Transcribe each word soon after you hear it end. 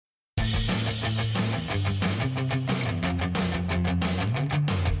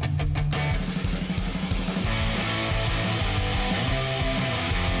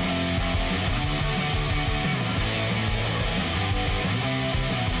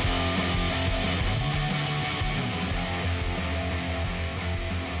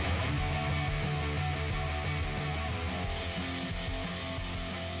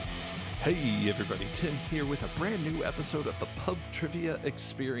Hey everybody, Tim here with a brand new episode of the Pub Trivia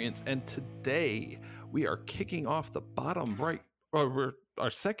Experience, and today we are kicking off the bottom right,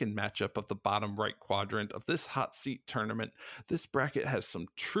 our second matchup of the bottom right quadrant of this hot seat tournament. This bracket has some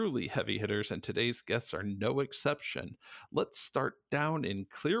truly heavy hitters, and today's guests are no exception. Let's start down in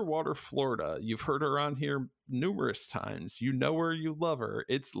Clearwater, Florida. You've heard her on here numerous times. You know her, you love her.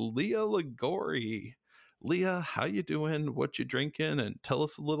 It's Leah Ligori. Leah, how you doing? What you drinking? And tell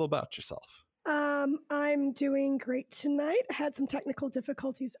us a little about yourself. I'm doing great tonight. I had some technical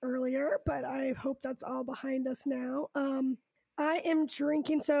difficulties earlier, but I hope that's all behind us now. I am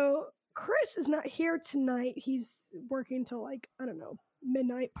drinking. So Chris is not here tonight. He's working till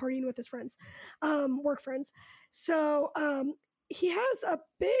midnight, partying with his friends, work friends. So he has a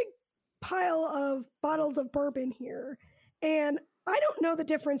big pile of bottles of bourbon here, and I don't know the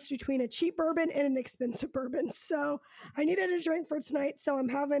difference between a cheap bourbon and an expensive bourbon, so I needed a drink for tonight. So I'm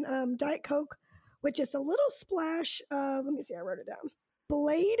having Diet Coke with just a little splash of, let me see, I wrote it down.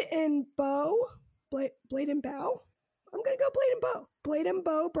 Blade and Bow. I'm going to go Blade and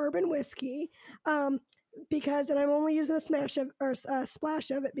Bow bourbon whiskey, because, and I'm only using a splash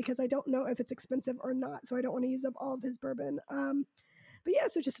of it because I don't know if it's expensive or not, so I don't want to use up all of his bourbon. But yeah,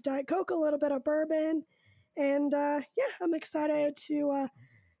 so just a Diet Coke, a little bit of bourbon. And I'm excited to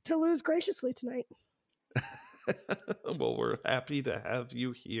lose graciously tonight. Well, we're happy to have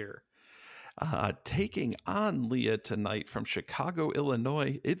you here. Taking on Leah tonight from Chicago,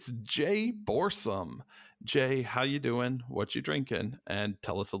 Illinois, it's Jay Borsum. Jay, how you doing? What you drinking? And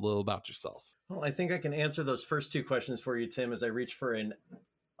tell us a little about yourself. Well, I think I can answer those first two questions for you, Tim, as I reach for an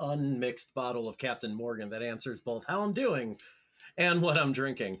unmixed bottle of Captain Morgan that answers both how I'm doing and what I'm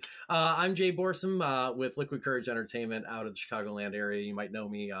drinking. I'm Jay Borsum with Liquid Courage Entertainment out of the Chicagoland area. You might know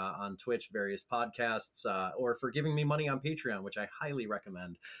me on Twitch, various podcasts, or for giving me money on Patreon, which I highly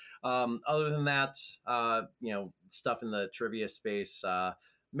recommend. Other than that, stuff in the trivia space,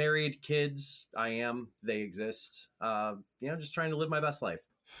 married, kids, they exist. Just trying to live my best life.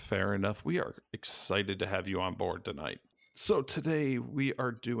 Fair enough. We are excited to have you on board tonight. So today we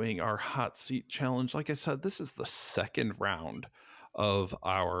are doing our hot seat challenge. Like I said, this is the second round of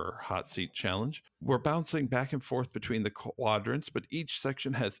our hot seat challenge. We're bouncing back and forth between the quadrants, but each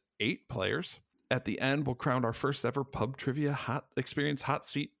section has 8 players. At the end, we'll crown our first ever Pub Trivia Hot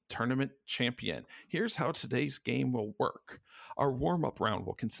Seat Tournament champion. Here's how today's game will work. Our warm-up round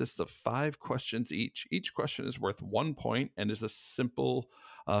will consist of 5 questions each. Each question is worth 1 point and is a simple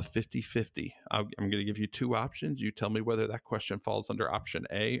 50-50. I'm going to give you 2 options. You tell me whether that question falls under option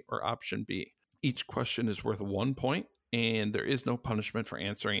A or option B. Each question is worth 1 point, and there is no punishment for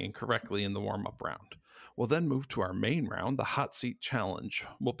answering incorrectly in the warm-up round. We'll then move to our main round, the hot seat challenge.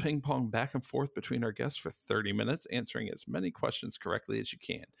 We'll ping pong back and forth between our guests for 30 minutes, answering as many questions correctly as you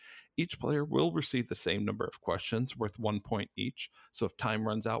can. Each player will receive the same number of questions, worth 1 point each. So if time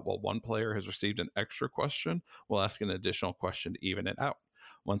runs out while one player has received an extra question, we'll ask an additional question to even it out.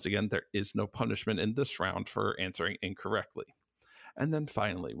 Once again, there is no punishment in this round for answering incorrectly. And then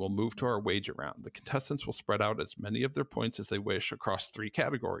finally, we'll move to our wager round. The contestants will spread out as many of their points as they wish across 3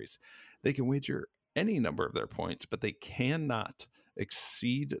 categories. They can wager any number of their points, but they cannot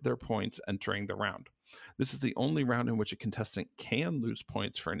exceed their points entering the round. This is the only round in which a contestant can lose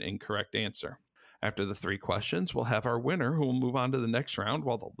points for an incorrect answer. After the 3 questions, we'll have our winner who will move on to the next round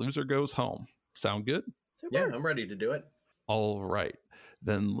while the loser goes home. Sound good? Super. Yeah, I'm ready to do it. All right,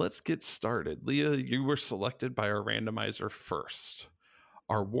 then let's get started. Leah, you were selected by our randomizer first.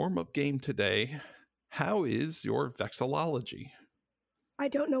 Our warm-up game today, how is your vexillology? I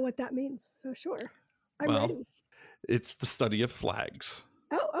don't know what that means, so sure. I'm ready. It's the study of flags.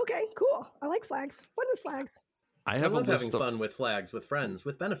 Oh, okay, cool. I like flags. Fun with flags. I love having fun with flags, with friends,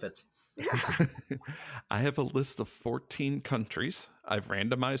 with benefits. I have a list of 14 countries. I've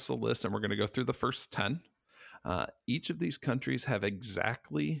randomized the list, and we're going to go through the first 10. Each of these countries have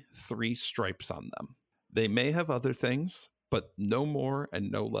exactly 3 stripes on them. They may have other things, but no more and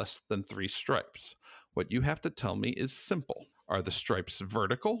no less than 3 stripes. What you have to tell me is simple. Are the stripes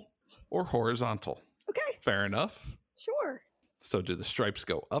vertical or horizontal? Okay. Fair enough? Sure. So do the stripes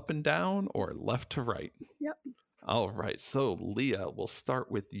go up and down or left to right? Yep. All right. So Leah, we'll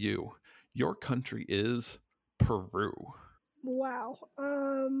start with you. Your country is Peru. Wow.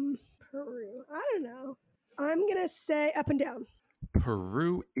 Peru. I don't know. I'm going to say up and down.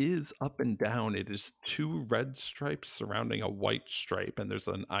 Peru is up and down. It is 2 red stripes surrounding a white stripe, and there's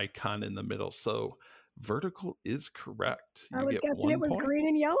an icon in the middle. So vertical is correct. I was guessing it was green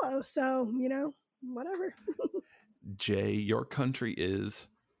and yellow, so, whatever. Jay, your country is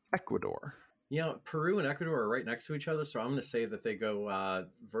Ecuador. Peru and Ecuador are right next to each other, so I'm going to say that they go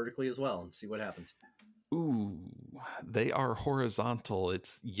vertically as well and see what happens. Ooh, they are horizontal.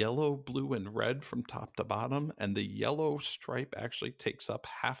 It's yellow, blue, and red from top to bottom, and the yellow stripe actually takes up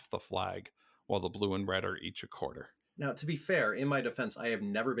half the flag, while the blue and red are each a quarter. Now, to be fair, in my defense, I have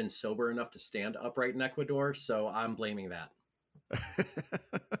never been sober enough to stand upright in Ecuador, so I'm blaming that.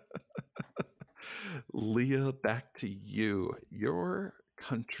 Leah, back to you. Your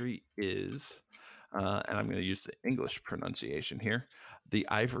country is, and I'm going to use the English pronunciation here, the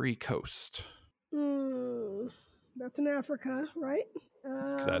Ivory Coast. That's in Africa, right?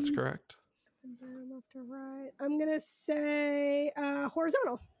 That's correct. Left to right. I'm going to say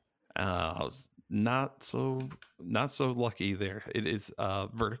horizontal. Not so lucky there. It is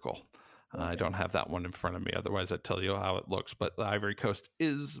vertical. Okay. I don't have that one in front of me. Otherwise, I'd tell you how it looks. But the Ivory Coast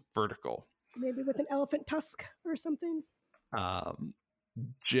is vertical. Maybe with an elephant tusk or something.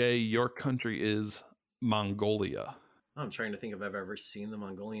 Jay, your country is Mongolia. I'm trying to think if I've ever seen the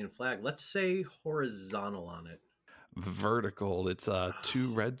Mongolian flag. Let's say horizontal on it. Vertical. It's 2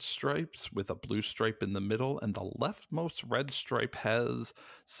 red stripes with a blue stripe in the middle, and the leftmost red stripe has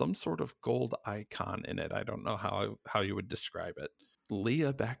some sort of gold icon in it. I don't know how you would describe it.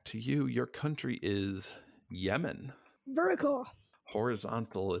 Leah, back to you. Your country is Yemen. Vertical.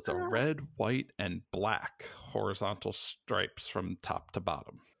 Horizontal. It's a red, white, and black horizontal stripes from top to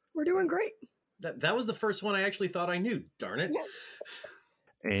bottom. We're doing great. That was the first one I actually thought I knew. Darn it.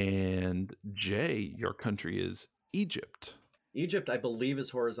 And Jay, your country is Egypt. Egypt, I believe, is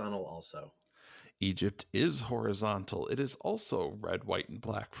horizontal also. Egypt is horizontal. It is also red, white, and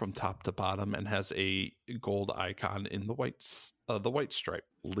black from top to bottom and has a gold icon in the white stripe.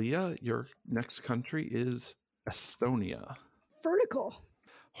 Leah, your next country is Estonia. Vertical.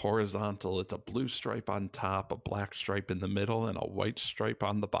 Horizontal. It's a blue stripe on top, a black stripe in the middle, and a white stripe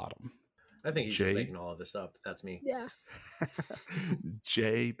on the bottom. I think he's just making all of this up. That's me. Yeah.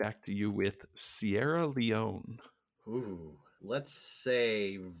 Jay, back to you with Sierra Leone. Ooh, let's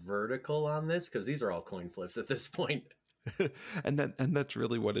say vertical on this, because these are all coin flips at this point. and that's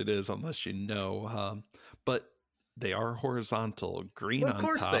really what it is, unless you know. But they are horizontal, green on top. Of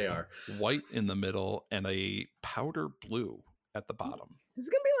course they are. White in the middle, and a powder blue at the bottom. This is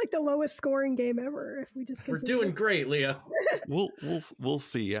gonna be like the lowest scoring game ever if we just continue. We're doing great, Leah. We'll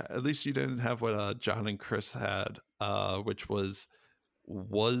see. At least you didn't have what John and Chris had, which was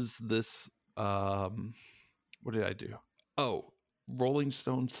this what did I do? Oh, Rolling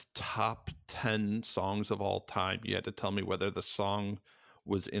Stone's top 10 songs of all time. You had to tell me whether the song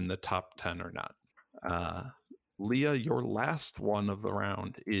was in the top 10 or not. Leah, your last one of the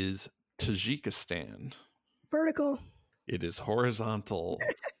round is Tajikistan. Vertical. It is horizontal.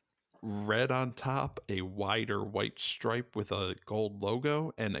 Red on top, a wider white stripe with a gold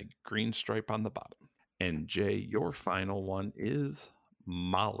logo, and a green stripe on the bottom. And Jay, your final one is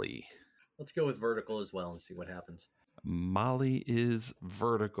Mali. Let's go with vertical as well and see what happens. Mali is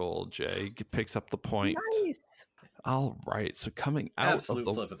vertical. Jay picks up the point. Nice. All right. So coming out Absolute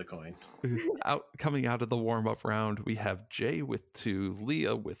flip of the coin. Coming out of the warm-up round, we have Jay with 2,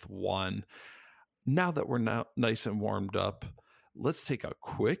 Leah with 1. Now that we're now nice and warmed up, let's take a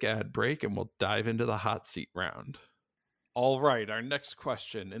quick ad break and we'll dive into the hot seat round. All right, our next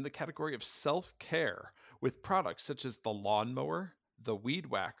question in the category of self-care with products such as the lawnmower, the weed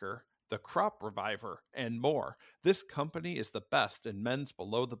whacker, the crop reviver, and more. This company is the best in men's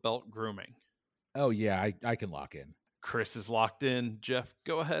below-the-belt grooming. Oh, yeah, I can lock in. Chris is locked in. Jeff,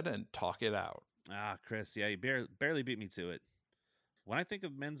 go ahead and talk it out. Chris, yeah, you barely beat me to it. When I think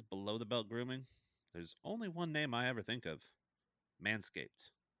of men's below-the-belt grooming, there's only one name I ever think of. Manscaped.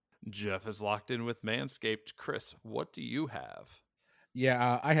 Jeff is locked in with Manscaped. Chris, what do you have?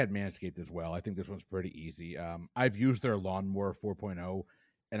 Yeah, I had Manscaped as well. I think this one's pretty easy. I've used their Lawnmower 4.0,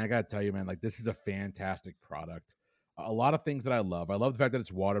 and I got to tell you, man, like this is a fantastic product. A lot of things that I love. I love the fact that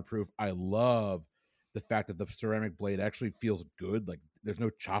it's waterproof. I love the fact that the ceramic blade actually feels good. Like there's no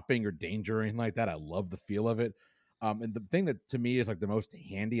chopping or danger or anything like that. I love the feel of it. And the thing that to me is like the most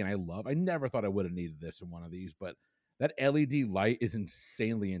handy and I never thought I would have needed this in one of these, but that LED light is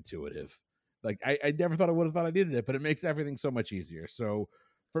insanely intuitive. Like I never thought I needed it, but it makes everything so much easier. So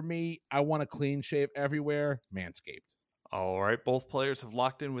for me, I want a clean shave everywhere. Manscaped. All right. Both players have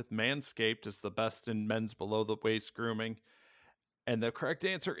locked in with Manscaped as the best in men's below the waist grooming. And the correct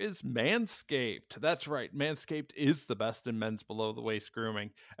answer is Manscaped. That's right. Manscaped is the best in men's below the waist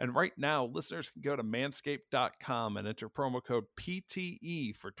grooming. And right now, listeners can go to manscaped.com and enter promo code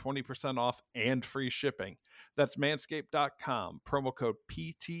PTE for 20% off and free shipping. That's manscaped.com, promo code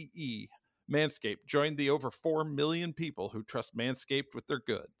PTE. Manscaped, join the over 4 million people who trust Manscaped with their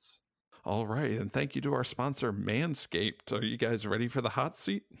goods. All right. And thank you to our sponsor, Manscaped. Are you guys ready for the hot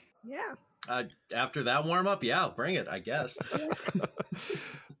seat? Yeah. After that warm up, yeah, bring it, I guess.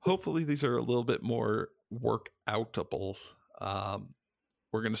 Hopefully, these are a little bit more workoutable.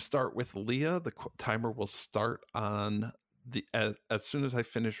 We're going to start with Leah. The timer will start on as soon as I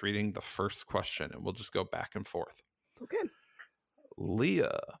finish reading the first question, and we'll just go back and forth. Okay.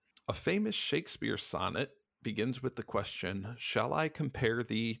 Leah, a famous Shakespeare sonnet begins with the question, shall I compare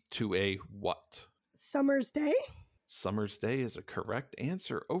thee to a what? Summer's Day. Summer's Day is a correct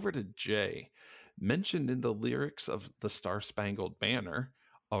answer. Over to Jay. Mentioned in the lyrics of the Star-Spangled Banner,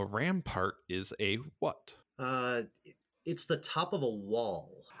 a rampart is a what? It's the top of a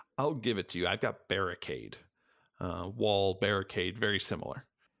wall. I'll give it to you. I've got barricade. Wall, barricade, very similar.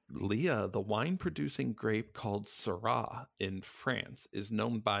 Leah, the wine-producing grape called Syrah in France, is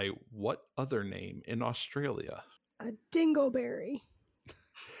known by what other name in Australia? A dingleberry.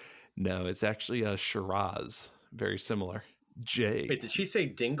 No, it's actually a Shiraz. Very similar. Jay. Wait, did she say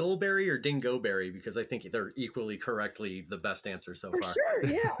dingleberry or dingoberry? Because I think they're equally correctly the best answer so For far. sure,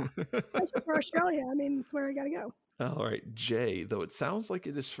 yeah. Especially for Australia. I mean, it's where I got to go. All right, Jay, though it sounds like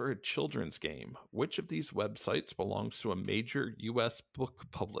it is for a children's game, which of these websites belongs to a major U.S. book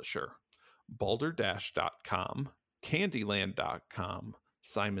publisher? Balderdash.com, Candyland.com,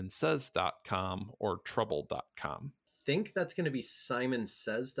 SimonSays.com, or Trouble.com? Think that's going to be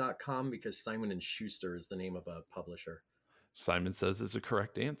SimonSays.com because Simon & Schuster is the name of a publisher. Simon Says is a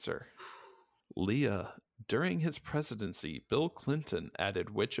correct answer. Leah, during his presidency, Bill Clinton added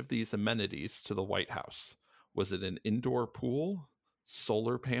which of these amenities to the White House? Was it an indoor pool,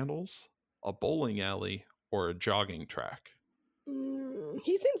 solar panels, a bowling alley, or a jogging track?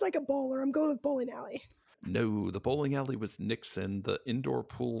 He seems like a bowler. I'm going with bowling alley. No, the bowling alley was Nixon, the indoor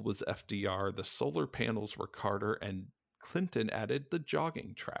pool was FDR, the solar panels were Carter, and Clinton added the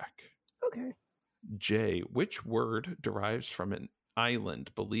jogging track. Okay. Jay, which word derives from an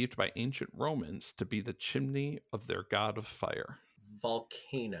island believed by ancient Romans to be the chimney of their god of fire?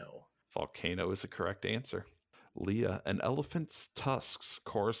 Volcano. Volcano is a correct answer. Leah, an elephant's tusks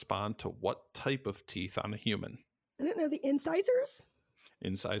correspond to what type of teeth on a human? I didn't know the incisors.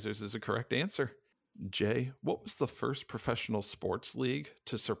 Incisors is a correct answer. Jay, what was the first professional sports league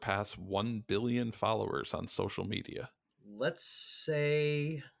to surpass 1 billion followers on social media? Let's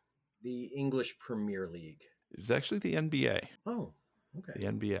say the English Premier League. It was actually the NBA. Oh, okay. The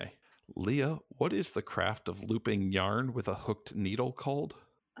NBA. Leah, what is the craft of looping yarn with a hooked needle called?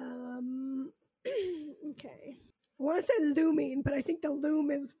 Okay. I want to say looming, but I think the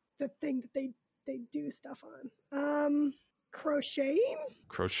loom is the thing that they do stuff on. Crocheting?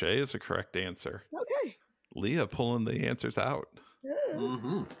 Crochet is a correct answer. Okay. Leah pulling the answers out. Yeah.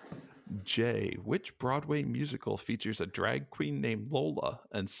 Mm-hmm. Jay, which Broadway musical features a drag queen named Lola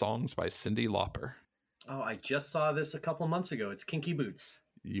and songs by Cyndi Lauper? Oh, I just saw this a couple months ago. It's Kinky Boots.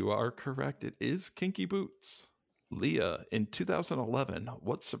 You are correct. It is Kinky Boots. Leah, in 2011,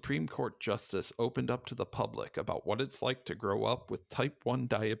 what Supreme Court justice opened up to the public about what it's like to grow up with type 1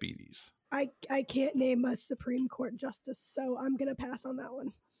 diabetes? I can't name a Supreme Court justice, so I'm going to pass on that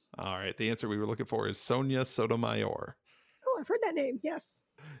one. All right. The answer we were looking for is Sonia Sotomayor. Oh, I've heard that name. Yes.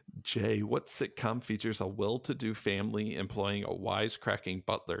 Jay, what sitcom features a well-to-do family employing a wisecracking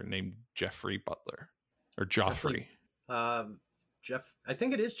butler named Jeffrey Butler? Or Joffrey? I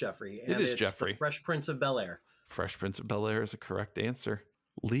think it is Jeffrey. It is Jeffrey. The Fresh Prince of Bel-Air. Fresh Prince of Bel-Air is a correct answer.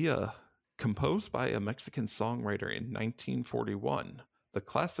 Leah, composed by a Mexican songwriter in 1941, the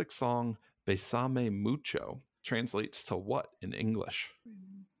classic song Besame Mucho translates to what in English?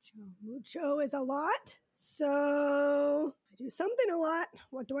 Mucho is a lot. So I do something a lot.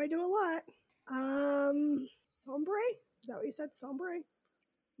 What do I do a lot? Sombre? Is that what you said? Sombre?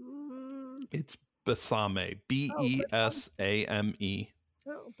 It's Besame. Besame.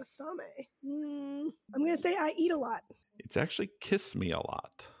 Oh, Besame. I'm going to say I eat a lot. It's actually Kiss Me a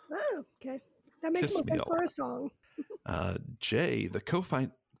Lot. Oh, okay. That makes more sense for a song. Jay, the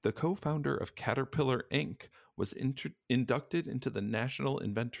co-founder of Caterpillar Inc., was inducted into the National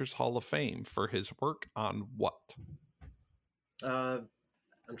Inventors Hall of Fame for his work on what? I'm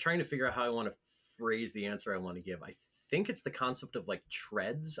trying to figure out how I want to phrase the answer I want to give. I think it's the concept of like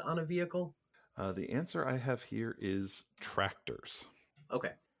treads on a vehicle. The answer I have here is tractors.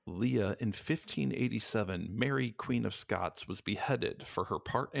 Okay. Leah, in 1587, Mary, Queen of Scots, was beheaded for her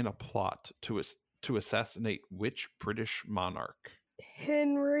part in a plot to assassinate which British monarch?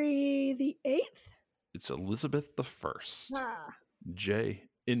 Henry VIII? It's Elizabeth I. Ah. Jay,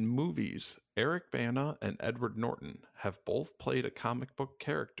 in movies, Eric Bana and Edward Norton have both played a comic book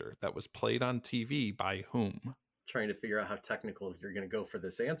character that was played on TV by whom? trying to figure out how technical you're going to go for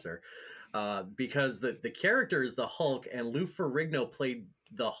this answer, because the character is the Hulk, and Lou Ferrigno played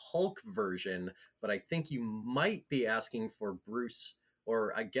the Hulk version, but I think you might be asking for Bruce,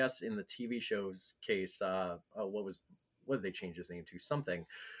 or I guess in the TV show's case, what did they change his name to? Something.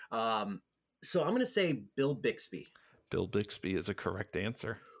 So I'm going to say Bill Bixby. Bill Bixby is a correct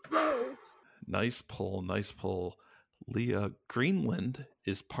answer. Whoa. Nice pull, nice pull. Leah, Greenland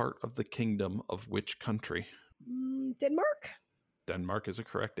is part of the kingdom of which country? Denmark? Denmark is a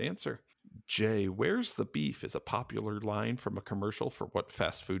correct answer. Jay, where's the beef is a popular line from a commercial for what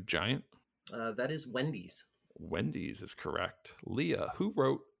fast food giant? That is Wendy's. Wendy's is correct. Leah, who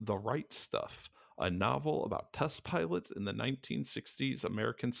wrote The Right Stuff, a novel about test pilots in the 1960s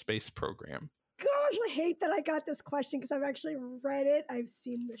American space program? Gosh, I hate that I got this question because I've actually read it. I've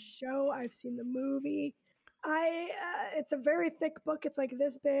seen the show. I've seen the movie. It's a very thick book. It's like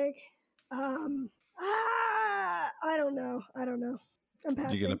this big. I don't know. I'm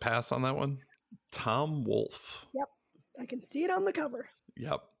passing. You gonna pass on that one? Tom Wolfe. Yep, I can see it on the cover.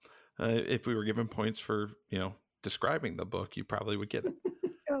 Yep. If we were given points for describing the book, you probably would get it.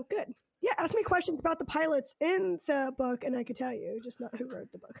 Oh, good. Yeah, ask me questions about the pilots in the book, and I could tell you, just not who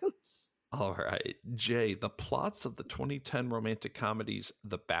wrote the book. All right, Jay. The plots of the 2010 romantic comedies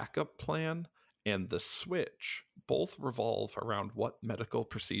 *The Backup Plan* and *The Switch* both revolve around what medical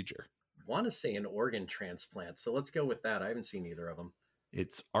procedure? Want to say an organ transplant, so let's go with that. I haven't seen either of them.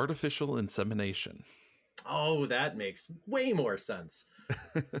 It's artificial insemination. Oh, that makes way more sense.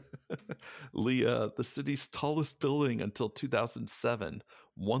 Leah, the city's tallest building until 2007,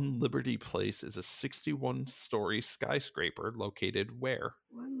 One Liberty Place, is a 61-story skyscraper located where?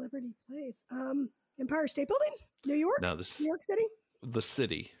 One Liberty Place. Empire State Building? New York? No, New York City? The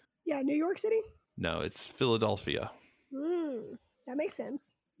city. Yeah, New York City? No, it's Philadelphia. That makes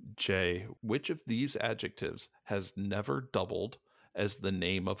sense. Jay, which of these adjectives has never doubled as the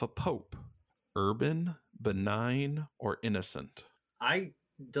name of a pope? Urban, benign, or innocent? I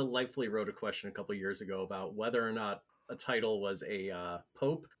delightfully wrote a question a couple years ago about whether or not a title was a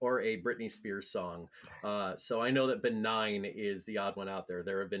Pope or a Britney Spears song. So I know that benign is the odd one out there.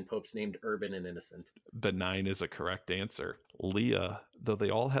 There have been popes named Urban and Innocent. Benign is a correct answer. Leah, though they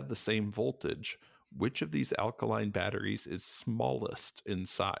all have the same voltage, which of these alkaline batteries is smallest in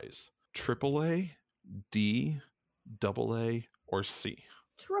size? AAA, D, AA, or C?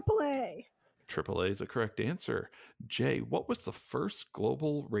 AAA. AAA is a correct answer. Jay, what was the first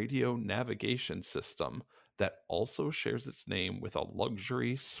global radio navigation system that also shares its name with a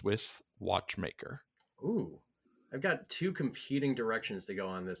luxury Swiss watchmaker? Ooh, I've got two competing directions to go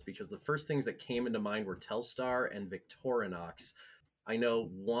on this because the first things that came into mind were Telstar and Victorinox. I know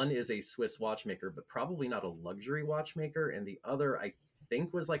one is a Swiss watchmaker, but probably not a luxury watchmaker. And the other, I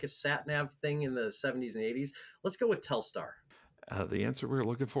think, was like a sat-nav thing in the 70s and 80s. Let's go with Telstar. The answer we're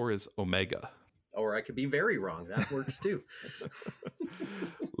looking for is Omega. Or I could be very wrong. That works too.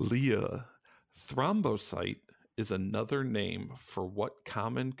 Leah, thrombocyte is another name for what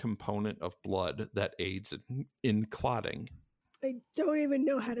common component of blood that aids in clotting? I don't even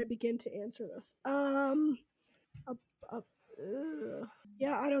know how to begin to answer this.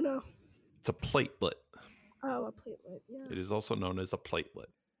 Yeah, I don't know. It's a platelet. Oh, a platelet. Yeah. It is also known as a platelet.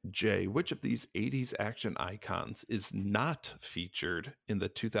 Jay, which of these 80s action icons is not featured in the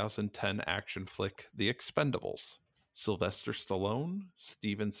 2010 action flick The Expendables? Sylvester Stallone,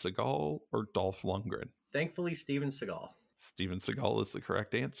 Steven Seagal, or Dolph Lundgren? Thankfully, Steven Seagal. Steven Seagal is the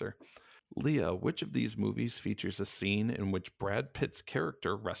correct answer. Leah, which of these movies features a scene in which Brad Pitt's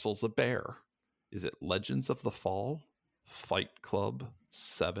character wrestles a bear? Is it Legends of the Fall, Fight Club,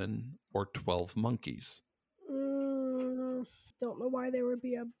 7, or 12 Monkeys? Don't know why there would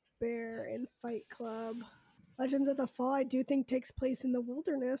be a bear in Fight Club. Legends of the Fall, I do think takes place in the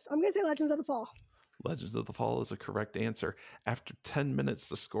wilderness. I'm going to say Legends of the Fall. Legends of the Fall is a correct answer. After 10 minutes,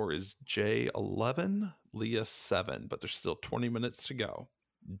 the score is Jay 11, Leah 7, but there's still 20 minutes to go.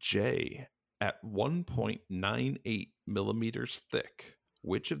 Jay, at 1.98 millimeters thick,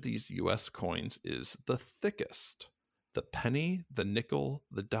 which of these U.S. coins is the thickest? The penny, the nickel,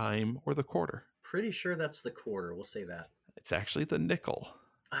 the dime, or the quarter? Pretty sure that's the quarter. We'll say that. It's actually the nickel.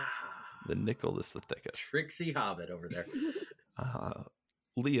 The nickel is the thickest. Trixie Hobbit over there.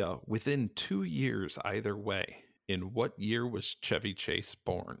 Leah, within 2 years either way, in what year was Chevy Chase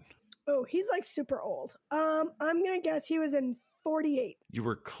born? Oh, he's like super old. I'm going to guess he was in 48. You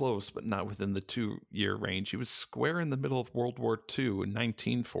were close, but not within the 2-year range. He was square in the middle of World War II in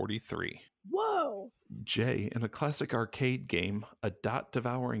 1943. Whoa. Jay, in a classic arcade game, a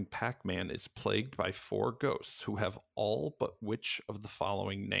dot-devouring Pac-Man is plagued by 4 ghosts who have all but which of the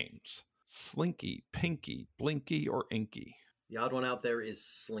following names? Slinky, Pinky, Blinky, or Inky? The odd one out there is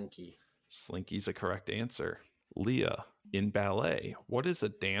Slinky. Slinky's a correct answer. Leah, in ballet, what is a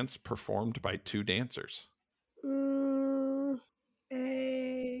dance performed by two dancers?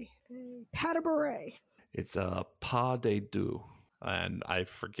 A pas de bourrée. It's a pas de deux. And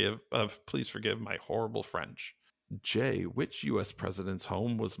please forgive my horrible French. Jay, which U.S. president's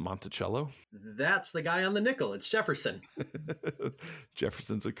home was Monticello? That's the guy on the nickel. It's Jefferson.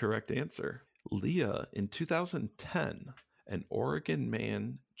 Jefferson's a correct answer. Leah, in 2010, an Oregon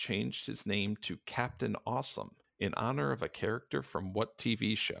man changed his name to Captain Awesome in honor of a character from what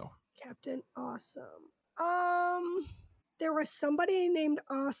TV show? Captain Awesome. There was somebody nicknamed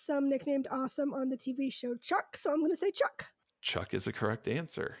Awesome on the TV show Chuck, so I'm going to say Chuck. Chuck is a correct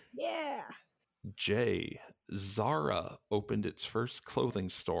answer. Yeah. Jay, Zara opened its first clothing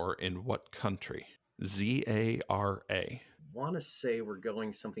store in what country? Zara. Want to say we're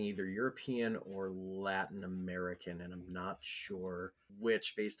going something either European or Latin American, and I'm not sure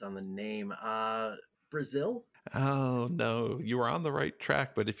which based on the name. Brazil? Oh, no. You were on the right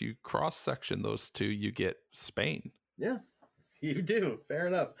track, but if you cross-section those two, you get Spain. Yeah, you do. Fair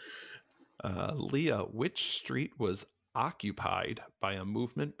enough. Leah, which street was occupied by a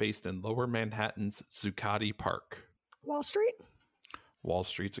movement based in Lower Manhattan's Zuccotti Park? Wall Street? Wall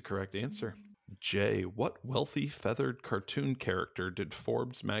Street's a correct answer. Jay, what wealthy feathered cartoon character did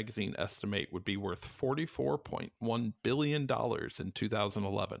Forbes magazine estimate would be worth $44.1 billion in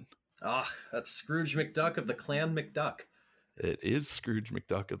 2011? That's Scrooge McDuck of the Clan McDuck. It is Scrooge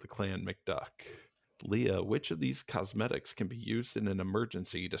McDuck of the Clan McDuck. Leah, which of these cosmetics can be used in an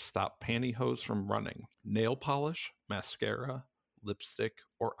emergency to stop pantyhose from running? Nail polish, mascara, lipstick,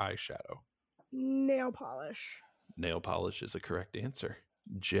 or eyeshadow? Nail polish. Nail polish is a correct answer.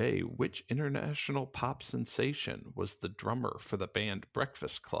 Jay, which international pop sensation was the drummer for the band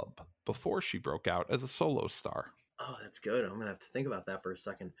Breakfast Club before she broke out as a solo star? Oh, that's good. I'm going to have to think about that for a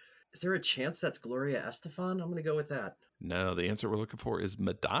second. Is there a chance that's Gloria Estefan? I'm going to go with that. No, the answer we're looking for is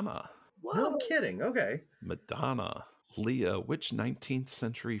Madonna. Whoa. No kidding. Okay. Madonna. Leah, which 19th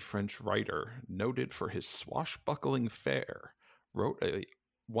century French writer, noted for his swashbuckling fare, wrote a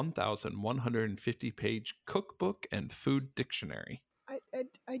 1,150-page cookbook and food dictionary?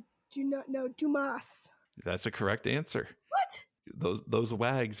 I do not know. Dumas. That's a correct answer. What? Those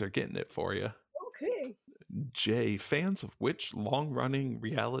wags are getting it for you. Okay. Jay, fans of which long-running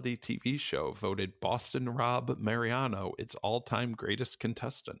reality TV show voted Boston Rob Mariano its all-time greatest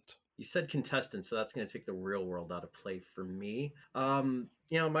contestant? You said contestant, so that's going to take the real world out of play for me. My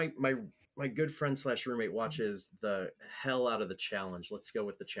good friend / roommate watches the hell out of The Challenge. Let's go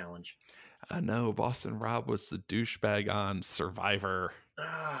with The Challenge. I know, Boston Rob was the douchebag on Survivor.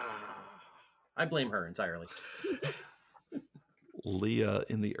 I blame her entirely. Leah,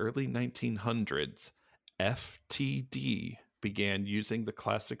 in the early 1900s, FTD began using the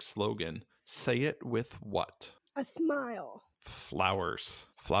classic slogan, "Say it with what?" A smile. Flowers.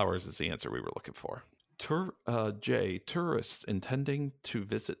 Flowers is the answer we were looking for. Jay, tourists intending to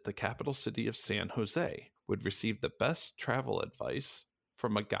visit the capital city of San Jose would receive the best travel advice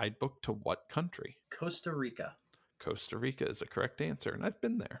from a guidebook to what country? Costa Rica. Costa Rica is a correct answer, and I've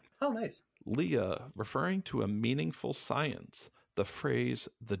been there. Oh, nice. Leah, referring to a meaningful science, the phrase,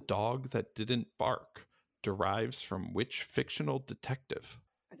 "the dog that didn't bark," derives from which fictional detective?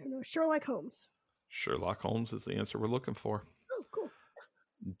 I don't know. Sherlock Holmes. Sherlock Holmes is the answer we're looking for. Oh, cool.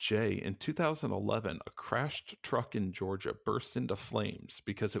 Jay, in 2011, a crashed truck in Georgia burst into flames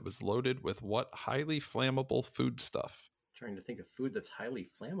because it was loaded with what highly flammable foodstuff? Trying to think of food that's highly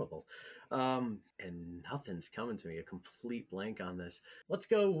flammable. And nothing's coming to me. A complete blank on this. Let's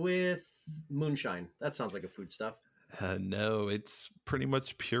go with moonshine. That sounds like a foodstuff. No, it's pretty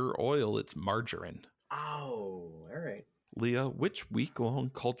much pure oil. It's margarine. Oh, all right. Leah, which week-long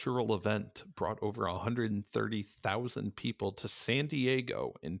cultural event brought over 130,000 people to San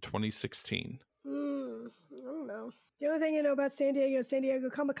Diego in 2016? I don't know. The only thing I know about San Diego is San Diego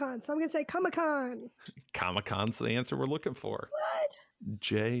Comic-Con, so I'm going to say Comic-Con. Comic-Con's the answer we're looking for. What?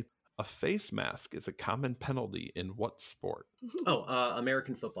 Jay, a face mask is a common penalty in what sport?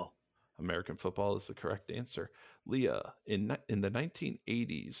 American football. American football is the correct answer. Leah, in the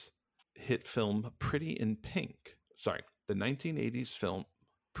 1980s hit film Pretty in Pink. The 1980s film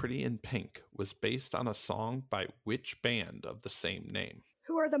Pretty in Pink was based on a song by which band of the same name?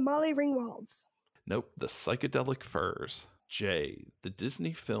 Who are the Molly Ringwalds? Nope, the Psychedelic Furs. Jay, the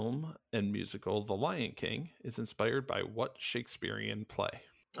Disney film and musical The Lion King is inspired by what Shakespearean play?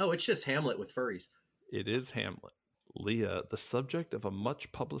 Oh, it's just Hamlet with furries. It is Hamlet. Leah, the subject of a much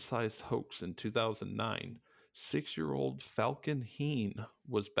publicized hoax in 2009, 6-year-old Falcon Heen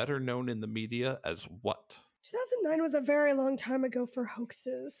was better known in the media as what? 2009 was a very long time ago for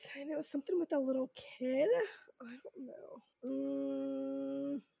hoaxes. And it was something with a little kid. I don't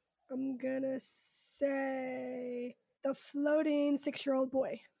know. I'm gonna say the floating 6-year-old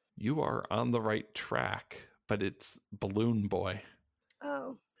boy. You are on the right track, but it's Balloon Boy.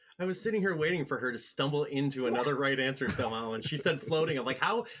 Oh. I was sitting here waiting for her to stumble into another right answer somehow, and she said floating. I'm like,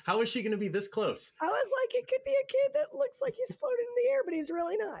 how is she going to be this close? I was like, it could be a kid that looks like he's floating in the air, but he's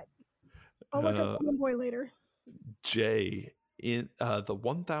really not. I'll look up Balloon Boy later. Jay, in the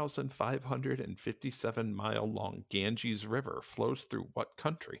 1,557-mile-long Ganges River flows through what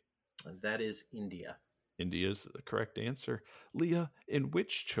country? That is India. India is the correct answer. Leah, in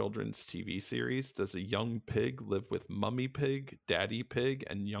which children's TV series does a young pig live with Mummy Pig, Daddy Pig,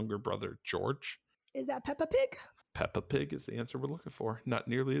 and younger brother George? Is that Peppa Pig? Peppa Pig is the answer we're looking for. Not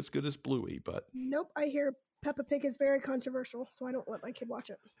nearly as good as Bluey, but... Nope, I hear Peppa Pig is very controversial, so I don't let my kid watch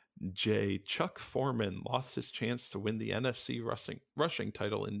it. Jay, Chuck Foreman lost his chance to win the NFC rushing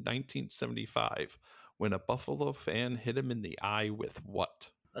title in 1975 when a Buffalo fan hit him in the eye with what?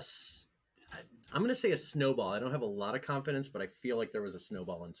 I'm going to say a snowball. I don't have a lot of confidence, but I feel like there was a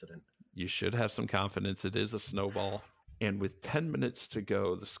snowball incident. You should have some confidence. It is a snowball. And with 10 minutes to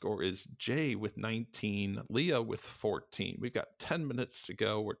go, the score is Jay with 19, Leah with 14. We've got 10 minutes to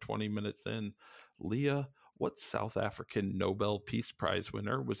go. We're 20 minutes in. Leah, what South African Nobel Peace Prize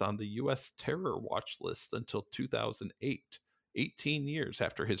winner was on the U.S. terror watch list until 2008, 18 years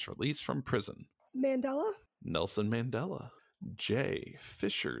after his release from prison? Mandela? Nelson Mandela. Jay,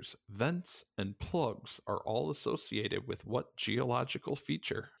 fissures, vents, and plugs are all associated with what geological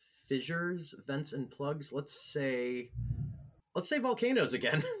feature? Fissures, vents, and plugs. Let's say volcanoes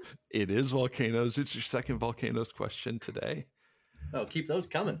again. It is volcanoes. It's your second volcanoes question today. Oh, keep those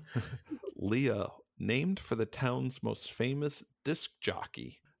coming. Leah, named for the town's most famous disc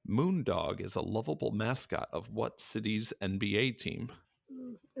jockey, Moondog is a lovable mascot of what city's NBA team?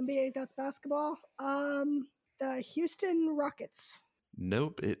 NBA, that's basketball. The Houston Rockets.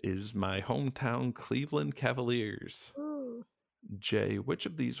 Nope, it is my hometown Cleveland Cavaliers. Ooh. Jay, which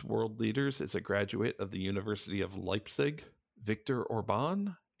of these world leaders is a graduate of the University of Leipzig? Viktor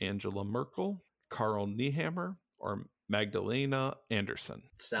Orban, Angela Merkel, Karl Nehammer, or Magdalena Anderson?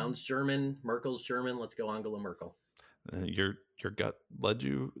 Sounds German. Merkel's German. Let's go Angela Merkel. Your gut led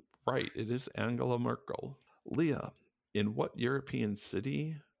you right. It is Angela Merkel. Leah, in what European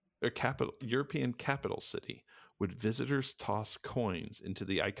capital city would visitors toss coins into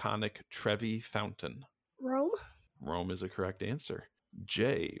the iconic Trevi Fountain? Rome? Rome is a correct answer.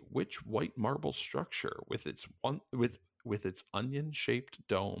 Jay, which white marble structure with its onion-shaped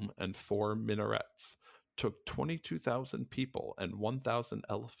dome and 4 minarets took 22,000 people and 1,000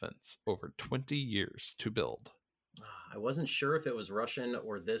 elephants over 20 years to build? I wasn't sure if it was Russian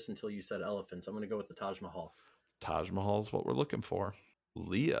or this until you said elephants. I'm going to go with the Taj Mahal. Taj Mahal is what we're looking for.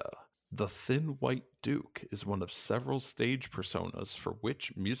 Leah, the Thin White Duke is one of several stage personas for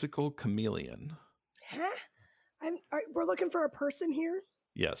which musical chameleon? Huh? We're looking for a person here?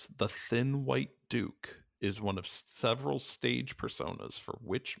 Yes, the Thin White Duke is one of several stage personas for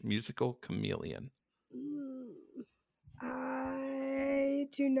which musical chameleon? I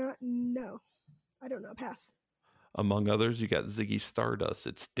do not know. I don't know. Pass. Among others, you got Ziggy Stardust.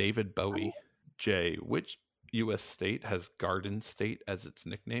 It's David Bowie. Jay, which U.S. state has Garden State as its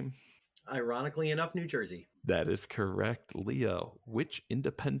nickname? Ironically enough, New Jersey. That is correct. Leah, which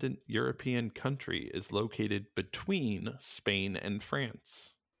independent European country is located between Spain and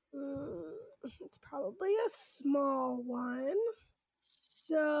France? It's probably a small one.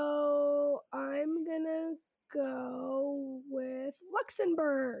 So I'm going to go with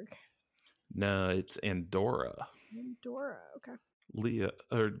Luxembourg. No, it's Andorra. Andorra, okay.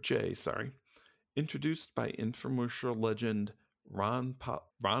 Jay, sorry. Introduced by infomercial legend Ron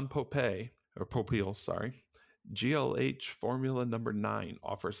Popeil, sorry. GLH Formula Number 9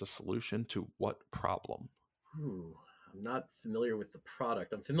 offers a solution to what problem? I'm not familiar with the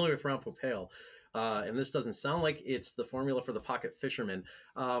product. I'm familiar with Ron Popeil, and this doesn't sound like it's the formula for the pocket fisherman.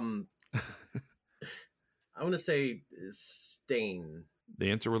 I'm going to say stain.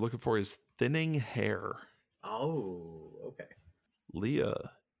 The answer we're looking for is thinning hair. Oh, okay.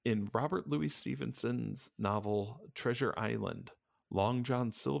 Leah, in Robert Louis Stevenson's novel Treasure Island, Long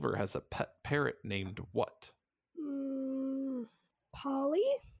John Silver has a pet parrot named what? Polly?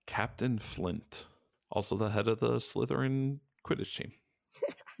 Captain Flint. Also the head of the Slytherin Quidditch team.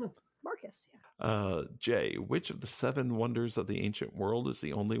 Marcus, yeah. Jay, which of the 7 wonders of the ancient world is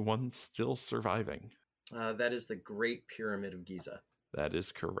the only one still surviving? That is the Great Pyramid of Giza. That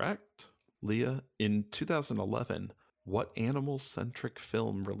is correct. Leah, in 2011, what animal-centric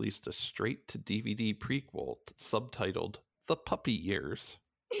film released a straight-to-DVD prequel subtitled The Puppy Years?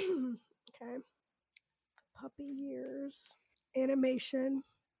 Okay. Puppy Years. Animation.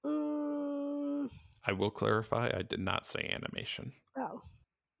 I will clarify, I did not say animation. Oh.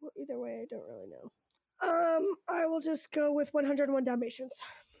 Well, either way, I don't really know. I will just go with 101 Dalmatians.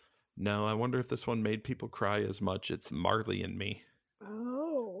 No, I wonder if this one made people cry as much. It's Marley and Me.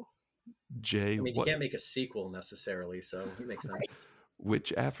 Oh. Jay, I mean, you can't make a sequel necessarily, so it makes sense.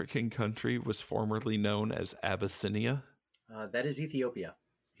 Which African country was formerly known as Abyssinia? That is Ethiopia.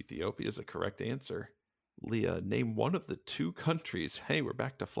 Ethiopia is a correct answer. Leah, name one of the two countries. Hey, we're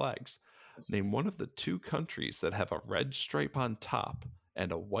back to flags. Name one of the two countries that have a red stripe on top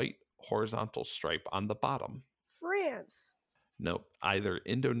and a white horizontal stripe on the bottom. France. Nope, either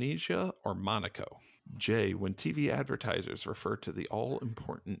Indonesia or Monaco. Jay, when TV advertisers refer to the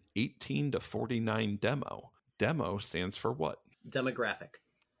all-important 18 to 49 demo stands for what? Demographic.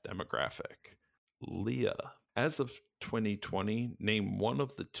 Demographic. Leah, as of 2020, name one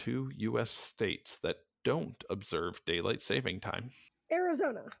of the two U.S. states that don't observe daylight saving time.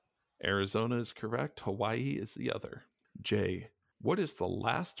 Arizona. Arizona is correct. Hawaii is the other. Jay, what is the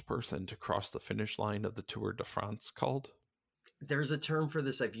last person to cross the finish line of the Tour de France called? There's a term for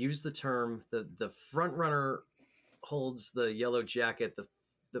this. I've used the term. The front runner holds the yellow jacket.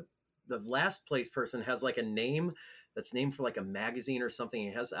 The last place person has like a name that's named for like a magazine or something.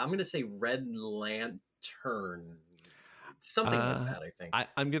 It has, I'm going to say Red Lantern. Something like that, I think.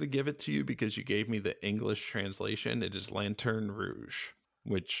 I'm going to give it to you because you gave me the English translation. It is Lanterne Rouge,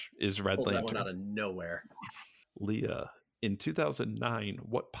 which is Red Lantern. That one out of nowhere. Leah, in 2009,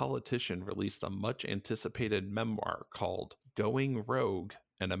 what politician released a much anticipated memoir called Going Rogue,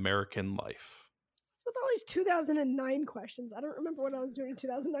 An American Life? What's with all these 2009 questions? I don't remember what I was doing in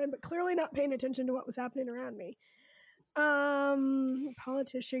 2009, but clearly not paying attention to what was happening around me.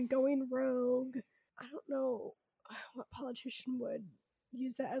 Politician going rogue. I don't know what politician would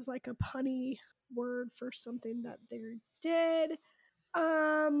use that as like a punny word for something that they did.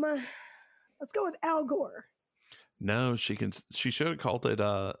 Let's go with Al Gore. No, she should have called it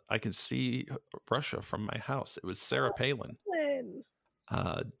I Can See Russia from My House. It was Sarah Palin.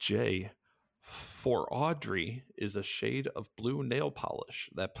 Jay, For Audrey is a shade of blue nail polish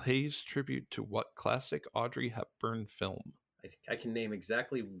that pays tribute to what classic Audrey Hepburn film? I think I can name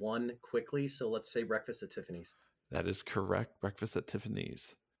exactly one quickly, so let's say Breakfast at Tiffany's. That is correct, Breakfast at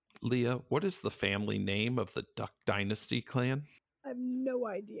Tiffany's. Leah, what is the family name of the Duck Dynasty clan? I have no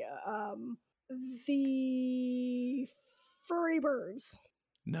idea. The Furry Birds.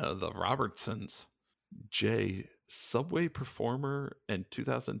 No, the Robertsons. Jay, Subway performer and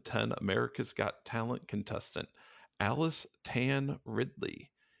 2010 America's Got Talent contestant Alice Tan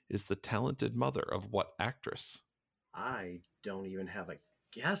Ridley is the talented mother of what actress? I don't even have a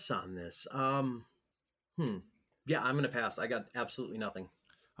guess on this. Yeah, I'm going to pass. I got absolutely nothing.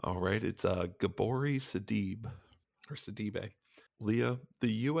 All right, it's Gabori Sidibe, or Sidibe. Leah,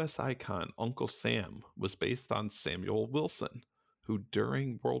 the U.S. icon Uncle Sam was based on Samuel Wilson, who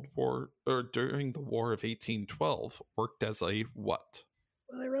during the War of 1812 worked as a what?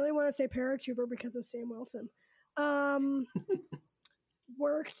 Well, I really want to say paratrooper because of Sam Wilson.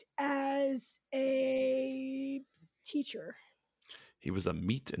 Worked as a teacher. He was a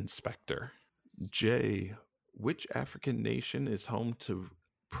meat inspector. Jay, which African nation is home to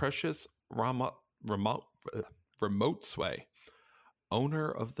Precious Remotsway,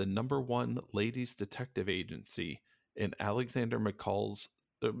 owner of the #1 ladies detective agency in Alexander McCall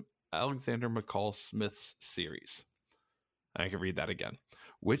Smith's series? I can read that again.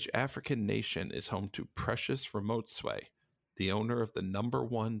 Which African nation is home to Precious Remotsway, the owner of the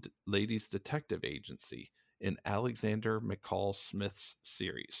 #1 ladies detective agency in Alexander McCall Smith's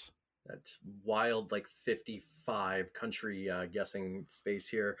series? That's wild, like 55 country guessing space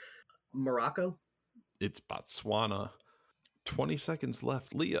here. Morocco? It's Botswana. 20 seconds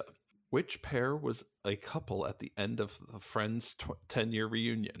left. Leah, which pair was a couple at the end of the Friends 10-year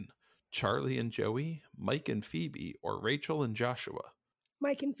reunion? Charlie and Joey, Mike and Phoebe, or Rachel and Joshua?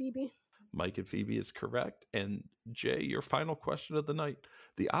 Mike and Phoebe. Mike and Phoebe is correct. And Jay, your final question of the night.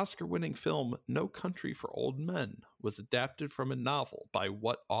 The Oscar-winning film No Country for Old Men was adapted from a novel by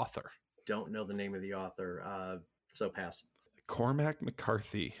what author? Don't know the name of the author, so pass. Cormac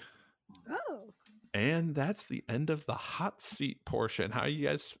McCarthy. Oh. And that's the end of the hot seat portion. How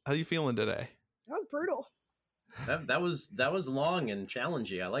you feeling today? That was brutal. That was long and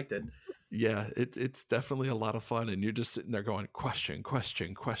challenging. I liked it. Yeah, it's definitely a lot of fun, and you're just sitting there going question,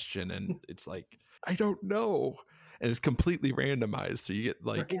 and it's like, I don't know, and it's completely randomized, so you get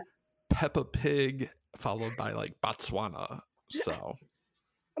like Peppa Pig, followed by like Botswana. So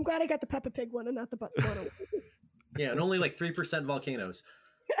I'm glad I got the Peppa Pig one and not the Botswana one. Yeah, and only like 3% volcanoes.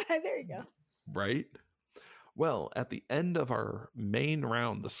 There you go. right. Well, at the end of our main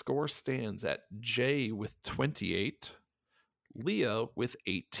round, the score stands at Jay with 28, Leah with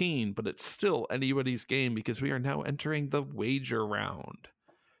 18, but it's still anybody's game because we are now entering the wager round.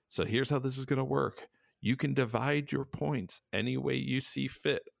 So here's how this is going to work. You can divide your points any way you see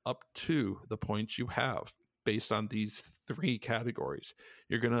fit up to the points you have based on these 3 categories.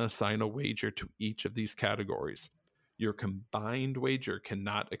 You're going to assign a wager to each of these categories. Your combined wager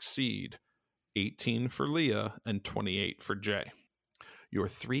cannot exceed 18 for Leah and 28 for Jay. Your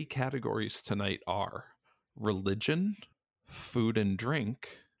 3 categories tonight are religion, food and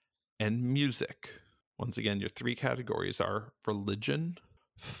drink, and music. Once again, your 3 categories are religion,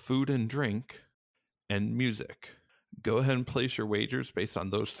 food and drink, and music. Go ahead and place your wagers based on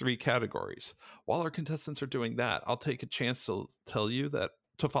those 3 categories. While our contestants are doing that, I'll take a chance to tell you that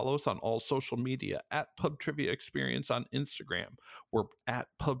to follow us on all social media at Pub Trivia Experience on Instagram. We're at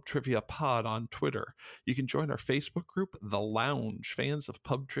Pub Trivia Pod on Twitter. You can join our Facebook group, The Lounge, fans of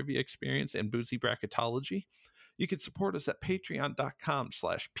Pub Trivia Experience and Boozy Bracketology. You can support us at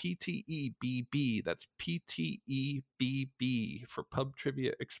patreon.com/PTEBB. That's PTEBB for Pub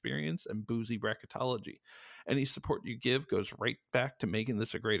Trivia Experience and Boozy Bracketology. Any support you give goes right back to making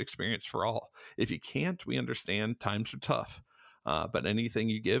this a great experience for all. If you can't, we understand times are tough, but anything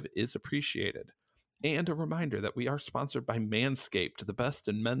you give is appreciated. And a reminder that we are sponsored by Manscaped, the best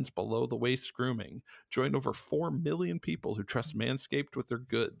in men's below-the-waist grooming. Join over 4 million people who trust Manscaped with their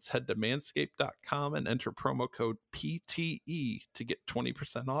goods. Head to manscaped.com and enter promo code PTE to get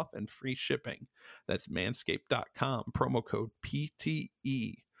 20% off and free shipping. That's manscaped.com, promo code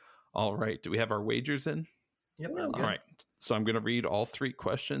PTE. All right, do we have our wagers in? Yep. All Okay. All right, so I'm going to read all 3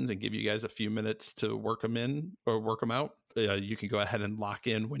 questions and give you guys a few minutes to work them in or work them out. You can go ahead and lock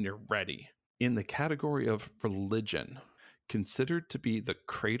in when you're ready. In the category of religion, considered to be the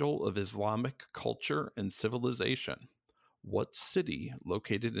cradle of Islamic culture and civilization, what city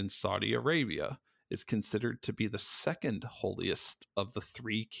located in Saudi Arabia is considered to be the second holiest of the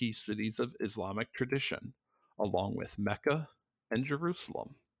 3 key cities of Islamic tradition, along with Mecca and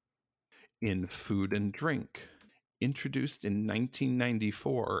Jerusalem? In food and drink, introduced in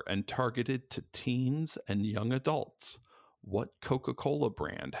 1994 and targeted to teens and young adults, what Coca-Cola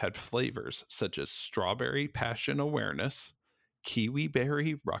brand had flavors such as Strawberry Passion Awareness, Kiwi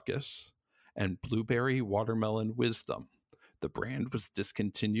Berry Ruckus, and Blueberry Watermelon Wisdom? The brand was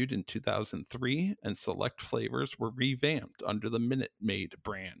discontinued in 2003, and select flavors were revamped under the Minute Maid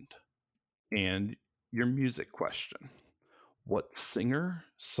brand. And your music question. What singer,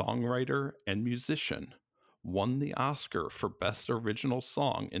 songwriter, and musician won the Oscar for Best Original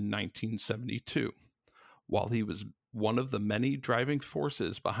Song in 1972? While he was one of the many driving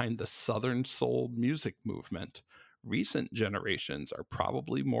forces behind the Southern Soul music movement, recent generations are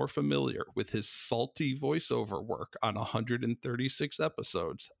probably more familiar with his salty voiceover work on 136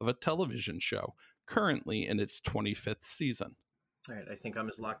 episodes of a television show currently in its 25th season. All right. I think I'm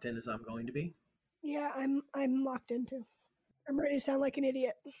as locked in as I'm going to be. Yeah, I'm locked into. I'm ready to sound like an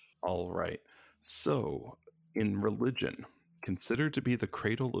idiot. All right. So, in religion, considered to be the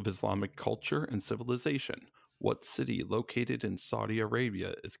cradle of Islamic culture and civilization, what city located in Saudi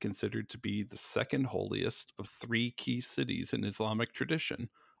Arabia is considered to be the second holiest of 3 key cities in Islamic tradition,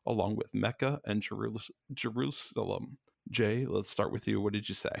 along with Mecca and Jerusalem? Jay, let's start with you. What did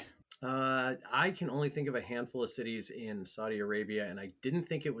you say? I can only think of a handful of cities in Saudi Arabia, and I didn't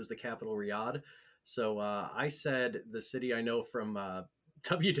think it was the capital, Riyadh. So I said the city I know from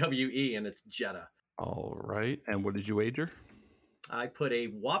WWE, and it's Jeddah. All right. And what did you wager? I put a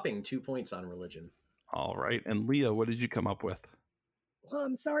whopping 2 points on religion. All right. And Leah, what did you come up with? Well,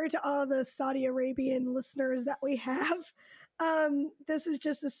 I'm sorry to all the Saudi Arabian listeners that we have. This is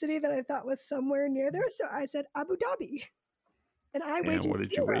just a city that I thought was somewhere near there, so I said Abu Dhabi. And I wagered And what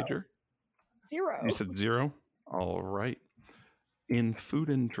did you wager? 0. You said 0? All right. In food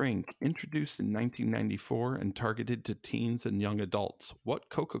and drink, introduced in 1994 and targeted to teens and young adults, what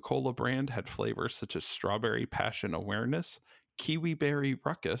Coca-Cola brand had flavors such as Strawberry Passion Awareness, Kiwi Berry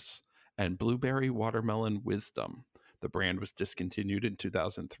Ruckus, and Blueberry Watermelon Wisdom? The brand was discontinued in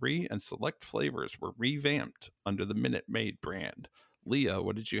 2003, and select flavors were revamped under the Minute Maid brand. Leah,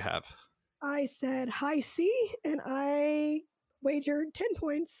 what did you have? I said High C, and I wagered 10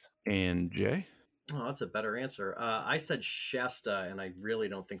 points. And Jay? Oh, that's a better answer. I said Shasta, and I really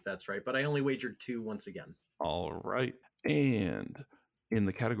don't think that's right, but I only wagered 2 once again. All right. And In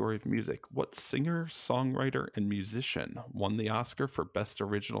the category of music, what singer, songwriter, and musician won the Oscar for Best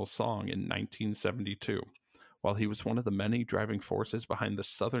Original Song in 1972? While he was one of the many driving forces behind the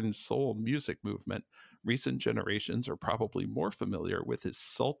Southern Soul music movement, recent generations are probably more familiar with his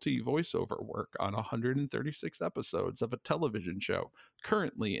salty voiceover work on 136 episodes of a television show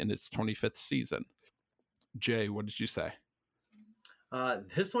currently in its 25th season. Jay, what did you say?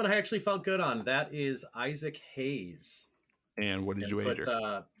 This one I actually felt good on. That is Isaac Hayes. And what did you put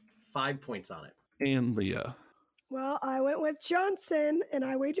wager? 5 points on it. And Leah? Well, I went with Johnson, and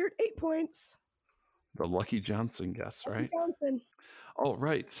I wagered 8 points. The Lucky Johnson guess, right? Johnson. All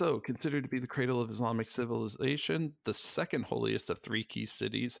right. So, considered to be the cradle of Islamic civilization, the second holiest of 3 key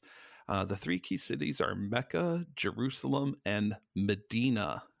cities. The 3 key cities are Mecca, Jerusalem, and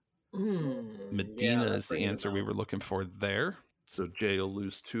Medina. Medina is the answer we were looking for there. So Jay will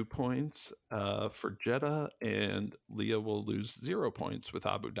lose 2 points for Jeddah, and Leah will lose 0 points with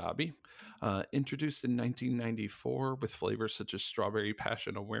Abu Dhabi. Introduced in 1994 with flavors such as Strawberry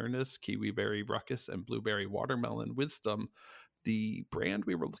Passion Awareness, Kiwi Berry Ruckus, and Blueberry Watermelon Wisdom, the brand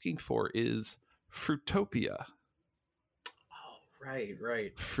we were looking for is Fruitopia. Oh, right.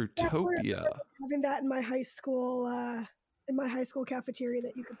 Fruitopia. Having that in my high school cafeteria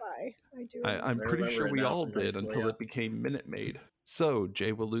that you could buy. I do. I'm pretty sure we all did until it became Minute Maid. So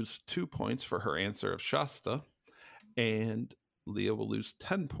Jay will lose 2 points for her answer of Shasta, and Leah will lose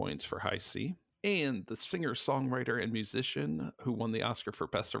 10 points for High C. And the singer, songwriter, and musician who won the Oscar for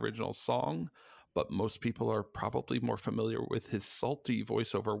Best Original Song, but most people are probably more familiar with his salty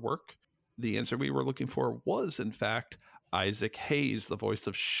voiceover work. The answer we were looking for was, in fact, Isaac Hayes, the voice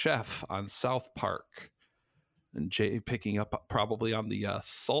of Chef on South Park. And Jay picking up probably on the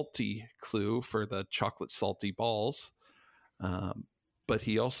salty clue for the chocolate salty balls. But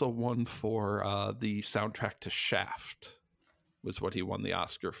he also won for the soundtrack to Shaft, was what he won the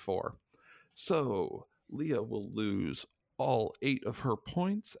Oscar for. So Leah will lose all 8 of her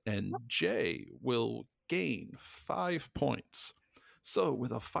points, and Jay will gain 5 points. So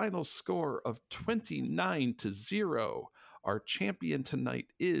with a final score of 29-0, our champion tonight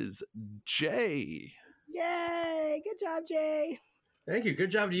is Jay. Yay! Good job, Jay. Thank you.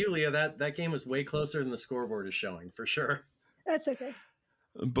 Good job to you, Leah. That game was way closer than the scoreboard is showing, for sure. That's okay.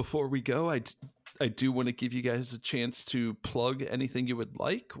 Before we go, I do want to give you guys a chance to plug anything you would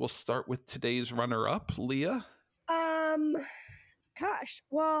like. We'll start with today's runner-up, Leah. Gosh.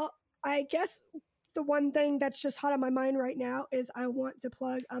 Well, I guess the one thing that's just hot on my mind right now is I want to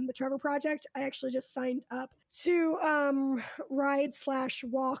plug the Trevor Project. I actually just signed up to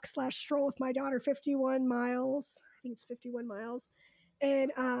ride/walk/stroll with my daughter 51 miles. I think it's 51 miles.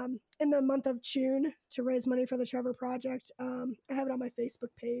 And in the month of June to raise money for the Trevor Project. I have it on my Facebook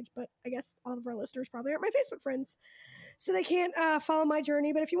page, but I guess all of our listeners probably aren't my Facebook friends, so they can't follow my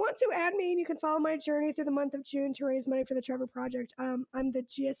journey. But if you want to add me, and you can follow my journey through the month of June to raise money for the Trevor Project. I'm the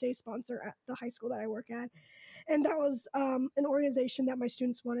GSA sponsor at the high school that I work at, and that was an organization that my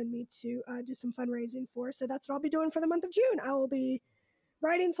students wanted me to do some fundraising for. So that's what I'll be doing for the month of June. I will be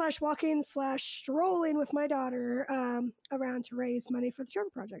riding/walking/strolling with my daughter around to raise money for the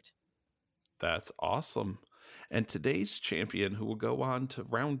Trevor Project. That's awesome. And today's champion, who will go on to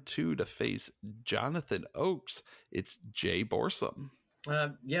round 2 to face Jonathan Oakes, it's Jay Borsum.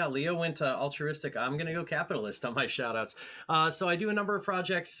 Yeah, Leo went altruistic. I'm going to go capitalist on my shout-outs. So I do a number of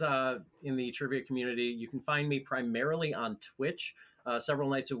projects in the trivia community. You can find me primarily on Twitch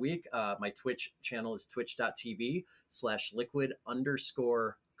several nights a week. My Twitch channel is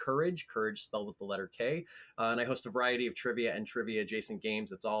twitch.tv/liquid_courage, courage spelled with the letter K. And I host a variety of trivia and trivia adjacent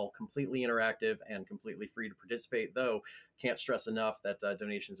games. It's all completely interactive and completely free to participate, though can't stress enough that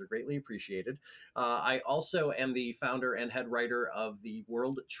donations are greatly appreciated. I also am the founder and head writer of the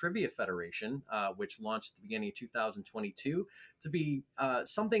World Trivia Federation, which launched at the beginning of 2022 to be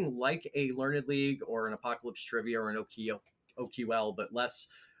something like a Learned League or an Apocalypse Trivia or an OQL, but less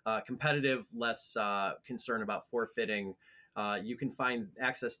competitive, less concern about forfeiting. You can find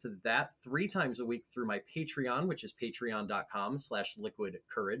access to that 3 times a week through my Patreon, which is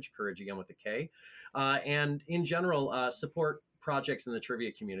patreon.com/liquidcourage, courage again with a K. And in general, support projects in the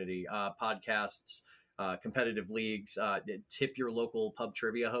trivia community, podcasts, competitive leagues, tip your local pub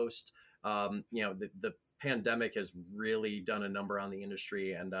trivia host. The pandemic has really done a number on the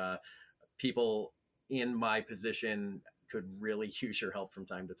industry, and people in my position could really use your help from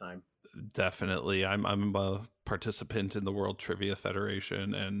time to time. Definitely. I'm a participant in the World Trivia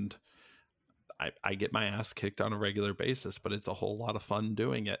Federation, and I get my ass kicked on a regular basis, but it's a whole lot of fun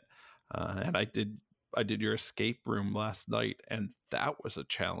doing it. And I did your escape room last night, and that was a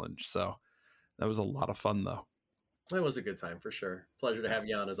challenge. So that was a lot of fun, though. It was a good time for sure. Pleasure to have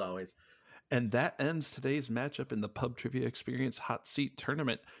you on as always. And that ends today's matchup in the Pub Trivia Experience Hot Seat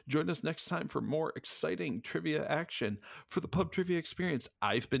Tournament. Join us next time for more exciting trivia action. For the Pub Trivia Experience,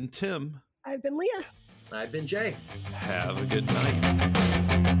 I've been Tim. I've been Leah. I've been Jay. Have a good night.